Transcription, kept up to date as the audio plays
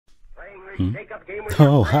Hmm?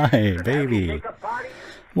 Oh, hi, baby.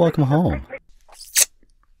 Welcome home.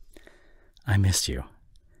 I missed you.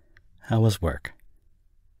 How was work?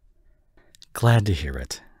 Glad to hear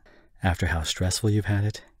it. After how stressful you've had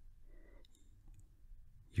it,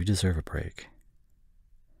 you deserve a break.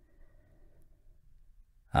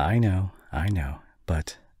 I know,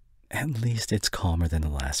 but at least it's calmer than the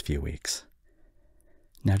last few weeks.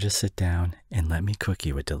 Now just sit down and let me cook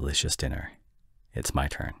you a delicious dinner. It's my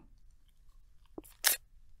turn.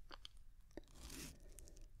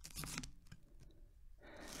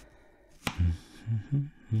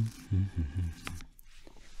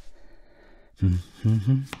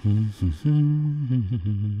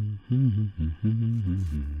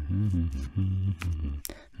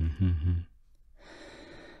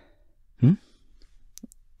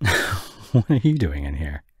 What are you doing in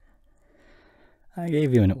here? I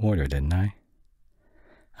gave you an order, didn't I?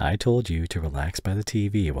 I told you to relax by the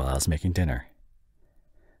TV while I was making dinner.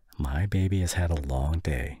 My baby has had a long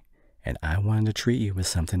day, and I wanted to treat you with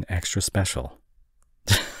something extra special.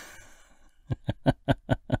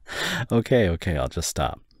 Okay, I'll just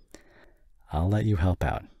stop. I'll let you help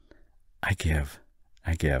out. I give.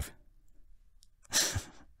 Are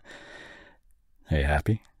you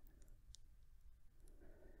happy?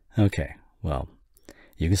 Okay, well,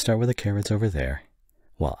 you can start with the carrots over there,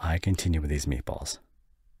 while I continue with these meatballs.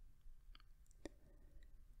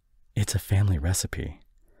 It's a family recipe.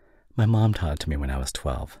 My mom taught it to me when I was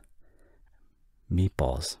 12.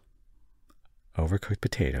 Meatballs, overcooked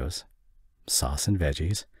potatoes, sauce and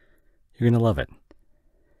veggies. You're going to love it.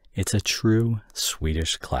 It's a true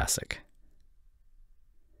Swedish classic.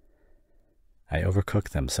 I overcook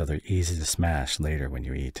them so they're easy to smash later when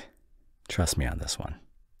you eat. Trust me on this one.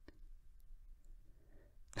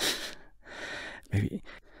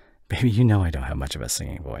 Baby, you know I don't have much of a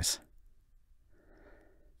singing voice.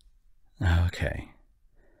 Okay.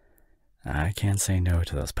 I can't say no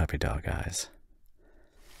to those puppy dog eyes.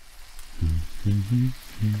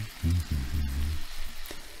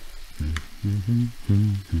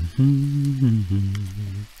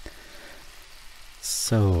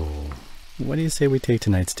 So, what do you say we take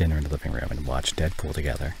tonight's dinner in the living room and watch Deadpool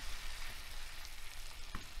together?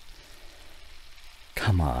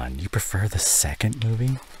 Come on, you prefer the second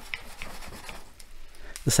movie?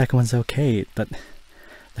 The second one's okay, but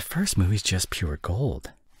the first movie's just pure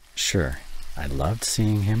gold. Sure, I loved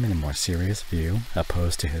seeing him in a more serious view,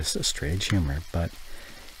 opposed to his strange humor, but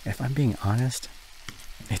if I'm being honest,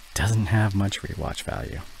 it doesn't have much rewatch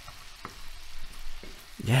value.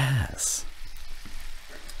 Yes.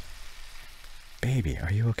 Baby,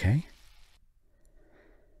 are you okay?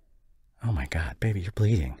 Oh my God, baby, you're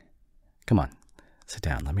bleeding. Come on, sit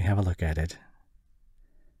down. Let me have a look at it.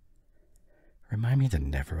 Remind me to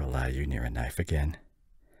never allow you near a knife again.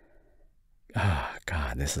 Oh,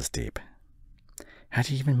 God, this is deep. How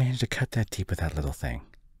do you even manage to cut that deep with that little thing?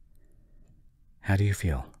 How do you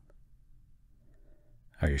feel?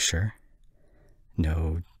 Are you sure?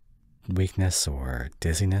 No weakness or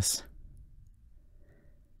dizziness?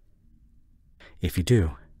 If you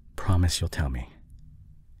do, promise you'll tell me.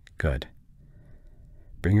 Good.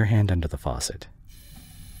 Bring your hand under the faucet.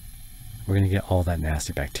 We're going to get all that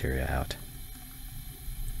nasty bacteria out.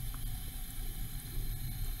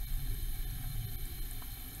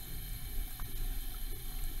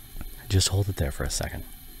 Just hold it there for a second.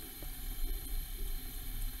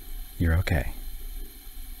 You're okay.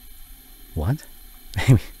 What?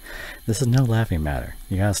 Baby, this is no laughing matter.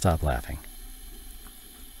 You gotta stop laughing.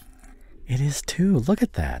 It is too. Look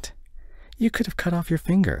at that. You could have cut off your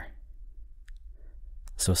finger.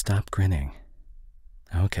 So stop grinning.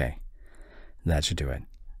 Okay, that should do it.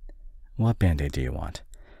 What Band-Aid do you want?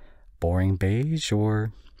 Boring beige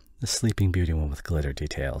or the Sleeping Beauty one with glitter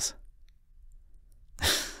details?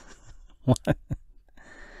 What?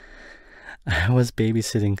 I was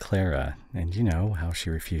babysitting Clara, and you know how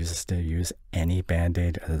she refuses to use any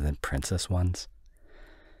Band-Aid other than princess ones?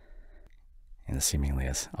 And seemingly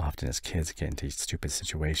as often as kids get into stupid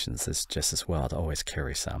situations, it's just as well to always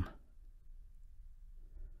carry some.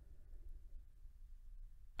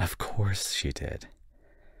 Of course she did.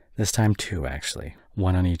 This time two, actually.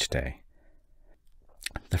 One on each day.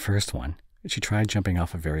 The first one, she tried jumping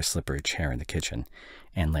off a very slippery chair in the kitchen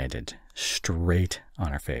and landed straight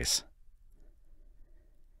on her face.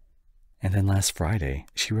 And then last Friday,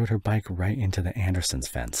 she rode her bike right into the Andersons'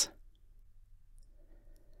 fence.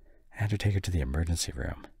 I had to take her to the emergency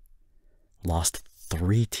room. Lost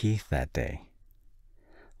 3 teeth that day.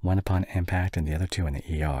 One upon impact and the other 2 in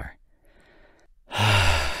the ER.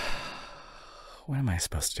 What am I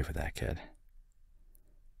supposed to do with that kid?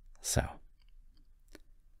 So,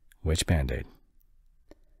 Which Band-Aid?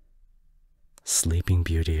 Sleeping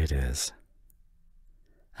Beauty it is.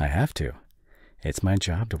 I have to. It's my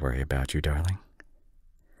job to worry about you, darling.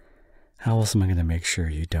 How else am I going to make sure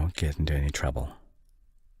you don't get into any trouble?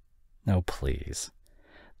 No, please.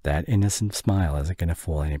 That innocent smile isn't going to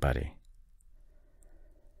fool anybody.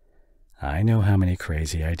 I know how many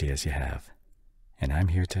crazy ideas you have, and I'm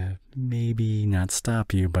here to maybe not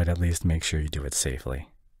stop you, but at least make sure you do it safely.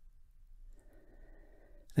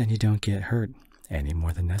 Then you don't get hurt any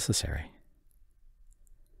more than necessary.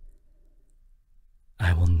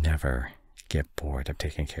 I will never get bored of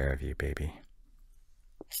taking care of you, baby.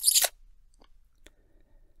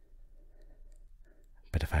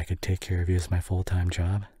 But if I could take care of you as my full-time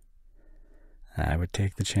job, I would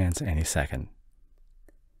take the chance any second.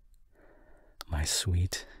 My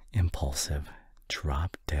sweet, impulsive,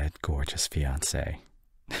 drop-dead gorgeous fiancé.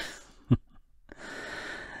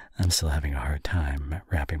 I'm still having a hard time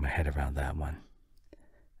wrapping my head around that one.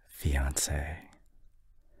 Fiancé.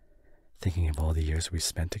 Thinking of all the years we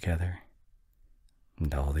spent together,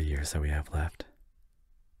 and all the years that we have left.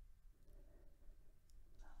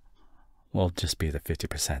 Will just be the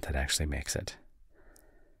 50% that actually makes it.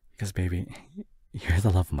 Because, baby, you're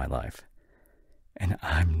the love of my life, and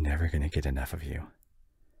I'm never going to get enough of you.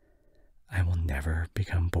 I will never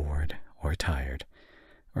become bored or tired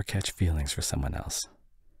or catch feelings for someone else.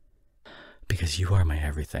 Because you are my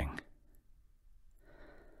everything.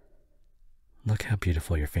 Look how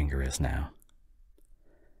beautiful your finger is now.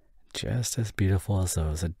 Just as beautiful as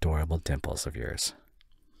those adorable dimples of yours.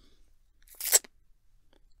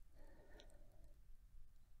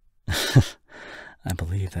 I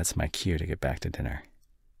believe that's my cue to get back to dinner.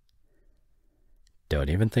 Don't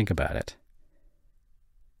even think about it.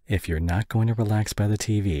 If you're not going to relax by the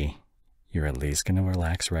TV, you're at least going to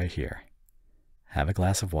relax right here. Have a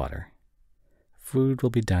glass of water. Food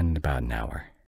will be done in about an hour.